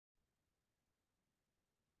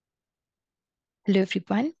Hello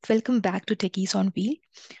everyone, welcome back to Techies on Wheel.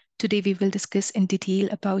 Today we will discuss in detail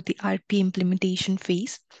about the RPA implementation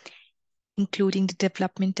phase, including the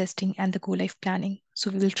development testing and the go-live planning. So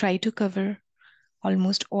we will try to cover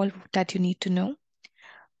almost all that you need to know.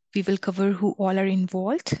 We will cover who all are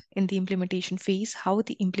involved in the implementation phase, how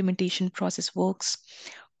the implementation process works,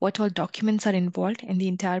 what all documents are involved in the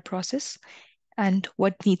entire process, and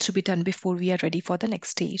what needs to be done before we are ready for the next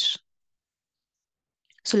stage.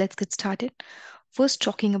 So let's get started. First,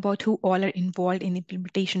 talking about who all are involved in the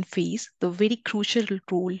implementation phase, the very crucial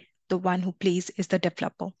role the one who plays is the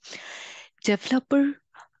developer. Developer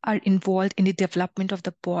are involved in the development of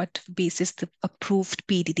the bot basis the approved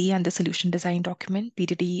PDD and the solution design document.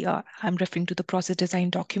 PDD, I'm referring to the process design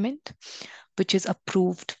document, which is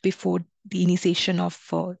approved before the initiation of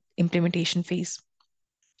implementation phase.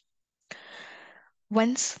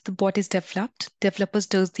 Once the bot is developed, developers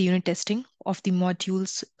does the unit testing of the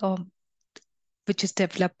modules which is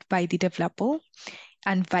developed by the developer.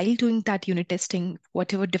 And while doing that unit testing,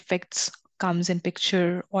 whatever defects comes in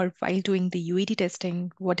picture, or while doing the UAT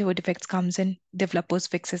testing, whatever defects comes in, developers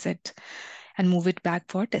fixes it and move it back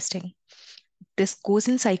for testing. This goes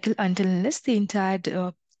in cycle until unless the entire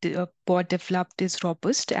bot developed is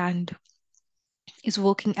robust and is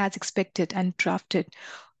working as expected and drafted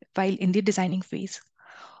while in the designing phase.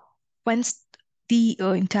 Once the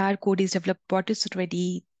entire code is developed, bot is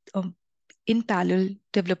ready. In parallel,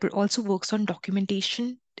 developer also works on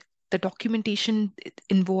documentation. The documentation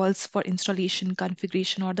involves for installation,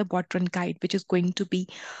 configuration, or the bot run guide, which is going to be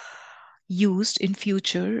used in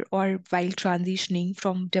future or while transitioning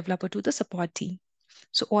from developer to the support team.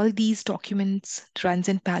 So all these documents runs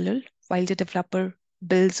in parallel while the developer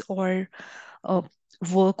builds or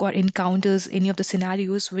work or encounters any of the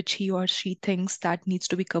scenarios which he or she thinks that needs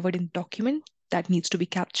to be covered in document that needs to be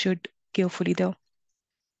captured carefully there.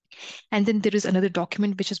 And then there is another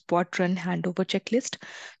document which is bot run handover checklist.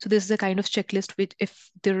 So this is a kind of checklist which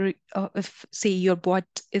if say your bot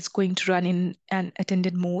is going to run in an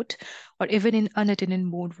attended mode or even in unattended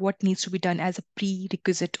mode, what needs to be done as a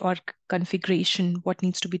prerequisite or configuration, what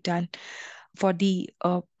needs to be done for the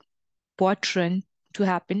bot run to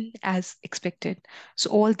happen as expected. So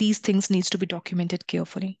all these things needs to be documented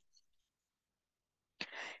carefully.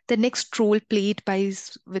 The next role played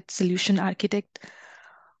with solution architect.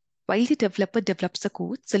 While the developer develops the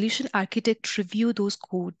code, solution architect review those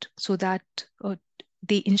code so that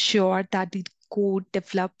they ensure that the code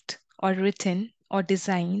developed or written or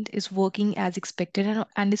designed is working as expected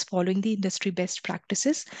and is following the industry best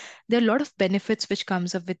practices. There are a lot of benefits which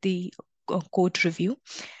comes up with the code review,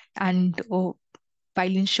 and while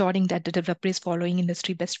ensuring that the developer is following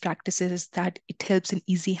industry best practices, that it helps in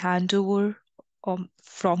easy handover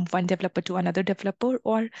from one developer to another developer,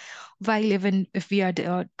 or while even if we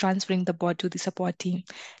are transferring the bot to the support team.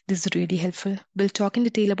 This is really helpful. We'll talk in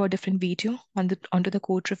detail about different video onto the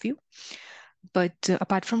code review. But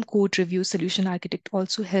apart from code review, solution architect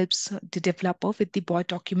also helps the developer with the bot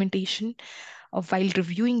documentation. While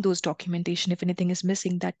reviewing those documentation, if anything is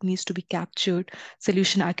missing that needs to be captured,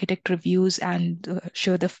 solution architect reviews and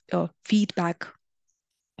share the feedback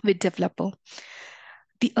with developer.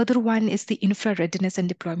 The other one is the infra readiness and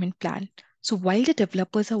deployment plan. So while the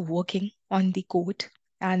developers are working on the code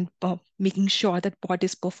and making sure that bot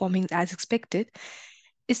is performing as expected,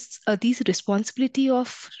 it's the responsibility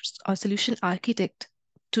of a solution architect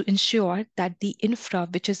to ensure that the infra,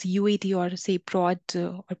 which is UAT or say prod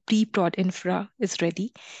or pre-prod infra, is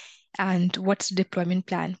ready. And what's the deployment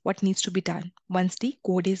plan? What needs to be done once the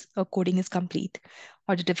coding is complete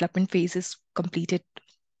or the development phase is completed.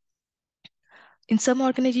 In some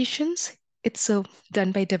organizations, it's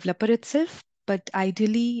done by developer itself, but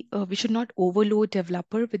ideally, we should not overload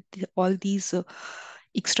developer with all these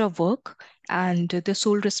extra work, and the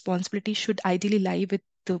sole responsibility should ideally lie with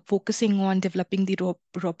focusing on developing the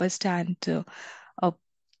robust and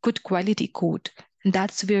good quality code. And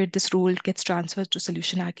that's where this role gets transferred to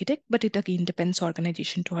solution architect, but it again depends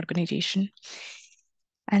organization to organization.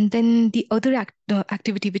 And then the other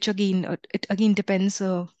activity, which again, it again depends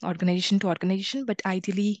organization to organization, but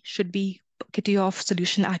ideally should be kitty off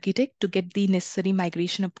solution architect to get the necessary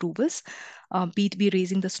migration approvals, be it be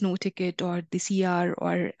raising the snow ticket or the CR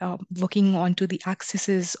or working onto the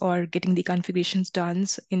accesses or getting the configurations done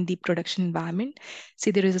in the production environment.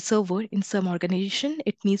 Say there is a server in some organization,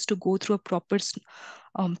 it needs to go through a proper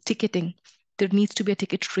ticketing. There needs to be a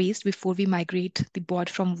ticket raised before we migrate the bot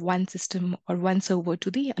from one system or one server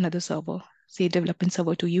to the another server, say development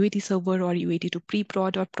server to UAT server or UAT to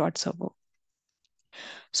pre-prod or prod server.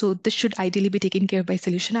 So this should ideally be taken care of by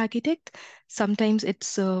solution architect. Sometimes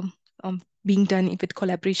it's being done with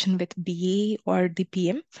collaboration with BA or the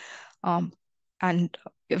PM. And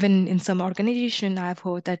even in some organization, I've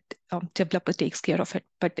heard that developer takes care of it,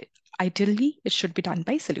 but ideally it should be done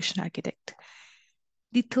by solution architect.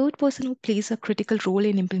 The third person who plays a critical role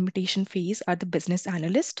in implementation phase are the business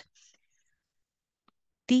analyst.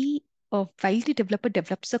 While the developer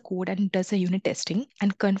develops the code and does a unit testing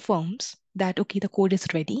and confirms that, okay, the code is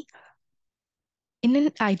ready, in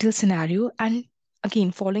an ideal scenario, and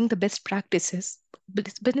again, following the best practices,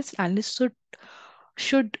 business analysts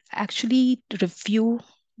should actually review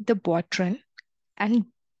the bot run and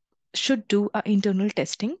should do internal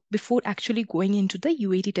testing before actually going into the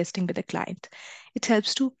UAT testing with the client. It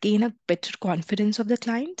helps to gain a better confidence of the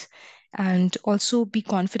client and also be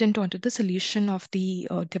confident onto the solution of the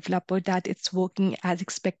developer that it's working as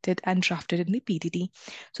expected and drafted in the PDD.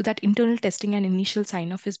 So that internal testing and initial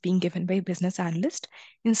sign-off is being given by a business analyst.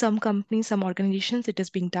 In some companies, some organizations, it is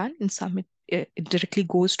being done. In some, it directly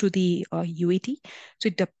goes to the UAT. So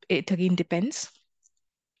it again depends.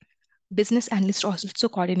 Business analyst also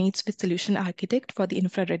coordinates with solution architect for the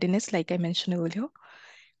infra readiness, like I mentioned earlier.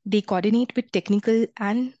 They coordinate with technical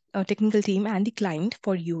team and the client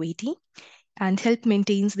for UAT and help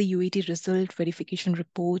maintains the UAT result verification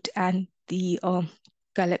report and the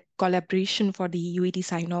collaboration for the UAT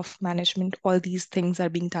sign-off management. All these things are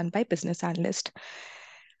being done by business analyst.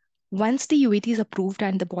 Once the UAT is approved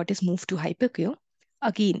and the bot is moved to Hypercare,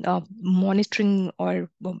 again, monitoring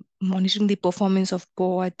the performance of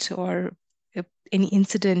bot or any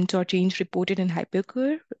incident or change reported in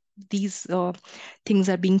Hypercare, these things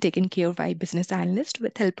are being taken care of by business analyst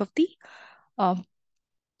with help of the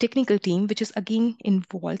technical team, which is again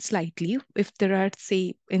involved slightly if there are,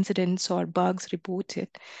 say, incidents or bugs reported.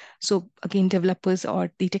 So again, developers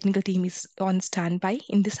or the technical team is on standby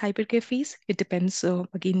in this hypercare phase. It depends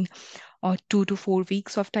again 2 to 4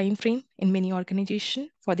 weeks of time frame in many organizations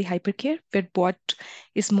for the hypercare, where bot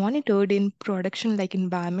is monitored in production like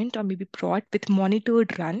environment or maybe prod with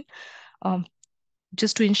monitored run,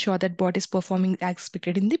 just to ensure that bot is performing as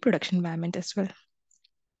expected in the production environment as well.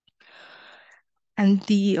 And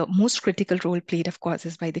the most critical role played, of course,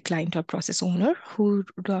 is by the client or process owner who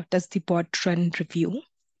does the bot run review,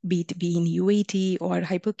 be it in UAT or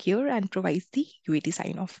hypercare, and provides the UAT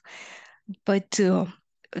sign-off. But to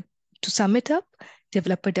sum it up,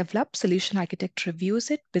 developer develops, solution architect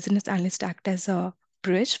reviews it, business analyst act as a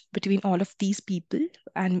bridge between all of these people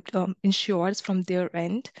and ensures from their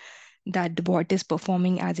end that the bot is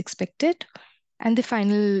performing as expected. And the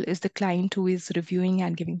final is the client who is reviewing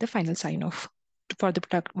and giving the final sign-off for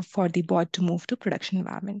the bot to move to production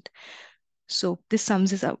environment. So this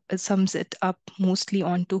sums it up mostly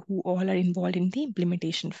onto who all are involved in the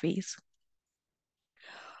implementation phase.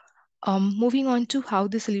 Moving on to how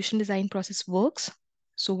the solution design process works.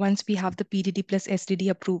 So once we have the PDD plus SDD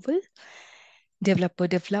approval, developer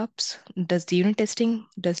develops, does the unit testing,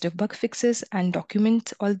 does the bug fixes, and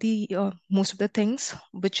documents all the most of the things,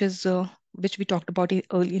 which we talked about in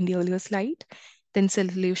the earlier slide. Then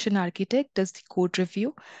solution architect does the code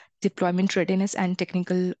review, deployment readiness, and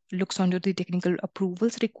looks onto the technical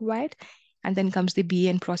approvals required. And then comes the BA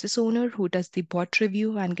and process owner who does the bot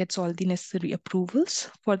review and gets all the necessary approvals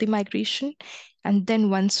for the migration. And then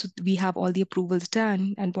once we have all the approvals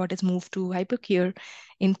done and bot is moved to hypercare,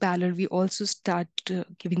 in parallel, we also start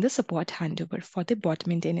giving the support handover for the bot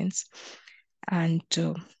maintenance. And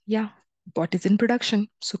bot is in production.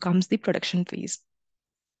 So comes the production phase.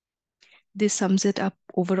 This sums it up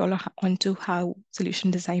overall onto how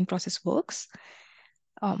solution design process works.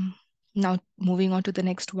 Now moving on to the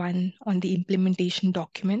next one on the implementation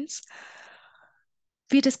documents.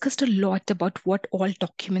 We discussed a lot about what all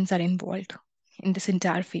documents are involved in this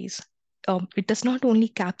entire phase. It does not only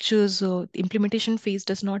captures, the implementation phase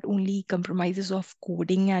does not only compromises of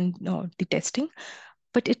coding and the testing,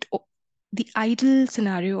 but the ideal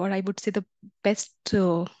scenario, or I would say the best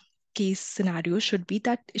case scenario should be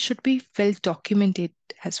that it should be well documented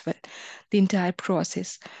as well, the entire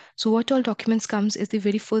process. So what all documents comes is the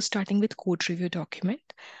very first starting with code review document,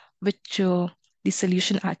 which the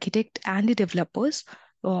solution architect and the developers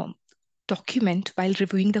document while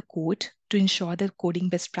reviewing the code to ensure that coding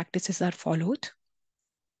best practices are followed.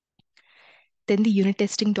 Then the unit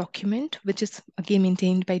testing document, which is again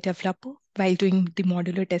maintained by developer while doing the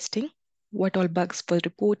modular testing. What all bugs were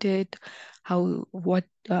reported, how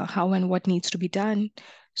and what needs to be done.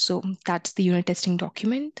 So that's the unit testing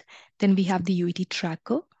document. Then we have the UAT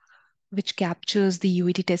tracker, which captures the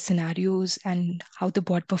UAT test scenarios and how the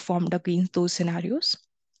bot performed against those scenarios.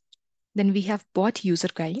 Then we have bot user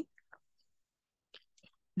guide.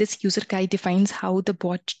 This user guide defines how the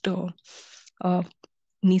bot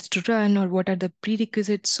needs to run, or what are the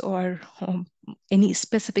prerequisites, or any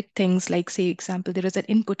specific things, like, say, example, there is an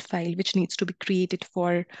input file which needs to be created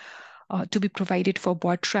for to be provided for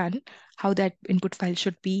bot run, how that input file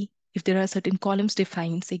should be, if there are certain columns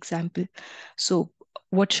defined, say example. So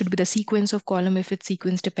what should be the sequence of column, if it's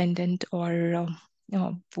sequence dependent, or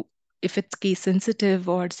if it's case sensitive,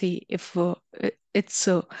 or say if it's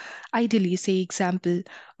ideally, say example,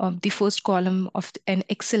 the first column of an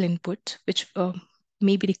Excel input, which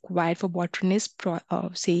may be required for bot run is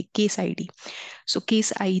say case ID. So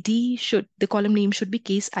case ID the column name should be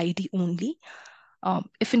case ID only.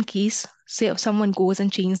 If in case, say, if someone goes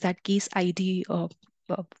and changes that case ID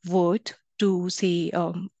word to, say,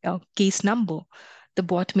 case number, the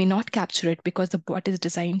bot may not capture it because the bot is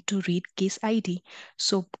designed to read case ID.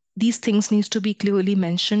 So these things needs to be clearly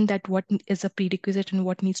mentioned, that what is a prerequisite and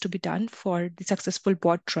what needs to be done for the successful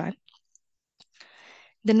bot run.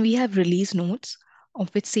 Then we have release notes,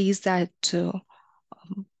 which says that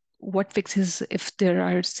what fixes, if there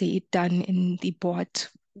are, say, done in the bot,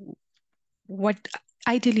 what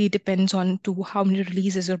ideally depends on to how many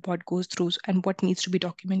releases your bot goes through and what needs to be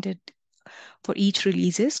documented for each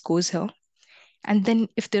releases goes here. And then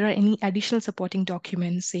if there are any additional supporting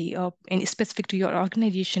documents, say any specific to your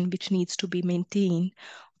organization, which needs to be maintained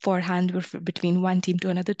for handover between one team to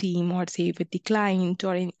another team, or say with the client,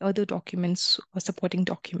 or any other documents or supporting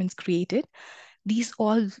documents created, these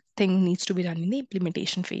all things needs to be done in the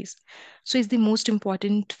implementation phase. So it's the most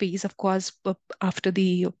important phase, of course, after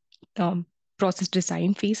the process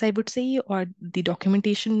design phase, I would say, or the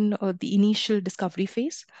documentation or the initial discovery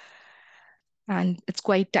phase. And it's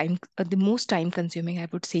quite the most time consuming, I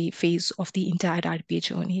would say, phase of the entire RPA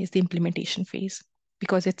journey is the implementation phase,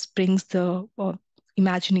 because it brings the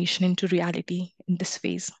imagination into reality in this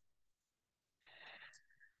phase.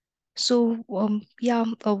 So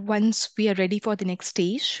once we are ready for the next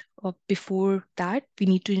stage, before that, we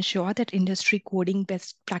need to ensure that industry coding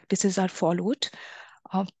best practices are followed.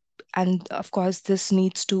 And of course, this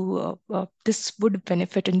needs to, this would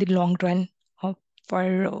benefit in the long run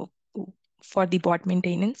for the bot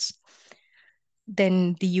maintenance.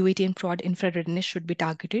 Then the UAT and prod infra readiness should be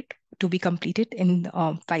targeted to be completed in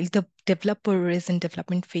while the developer is in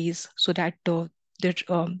development phase, so that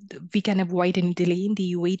we can avoid any delay in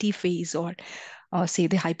the UAT phase, or say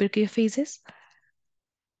the hypercare phases.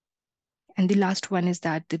 And the last one is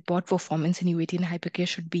that the bot performance in UAT and hypercare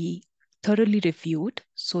should be thoroughly reviewed,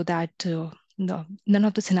 so that none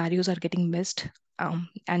of the scenarios are getting missed,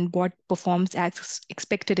 and bot performs as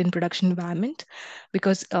expected in production environment,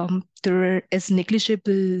 because there is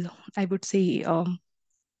negligible, I would say,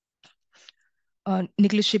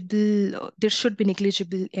 there should be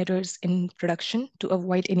negligible errors in production to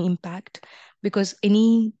avoid any impact, because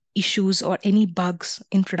any issues or any bugs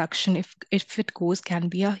in production, if it goes, can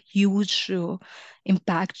be a huge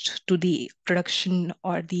impact to the production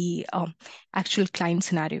or the actual client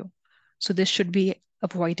scenario. So this should be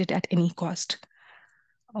avoided at any cost.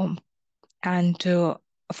 And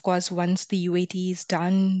of course, once the UAT is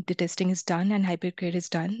done, the testing is done, and hypercare is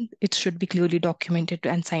done, it should be clearly documented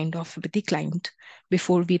and signed off with the client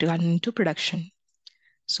before we run into production.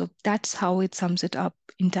 So that's how it sums it up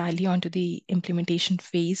entirely onto the implementation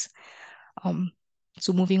phase.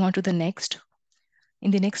 So moving on to the next.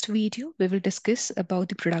 In the next video, we will discuss about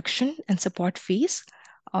the production and support phase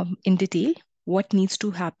in detail. What needs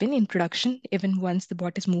to happen in production, even once the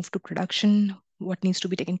bot is moved to production, what needs to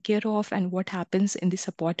be taken care of, and what happens in the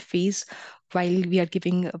support phase while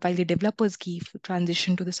the developers give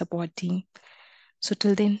transition to the support team. So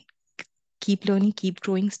till then, keep learning, keep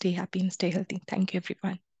growing, stay happy and stay healthy. Thank you,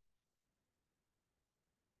 everyone.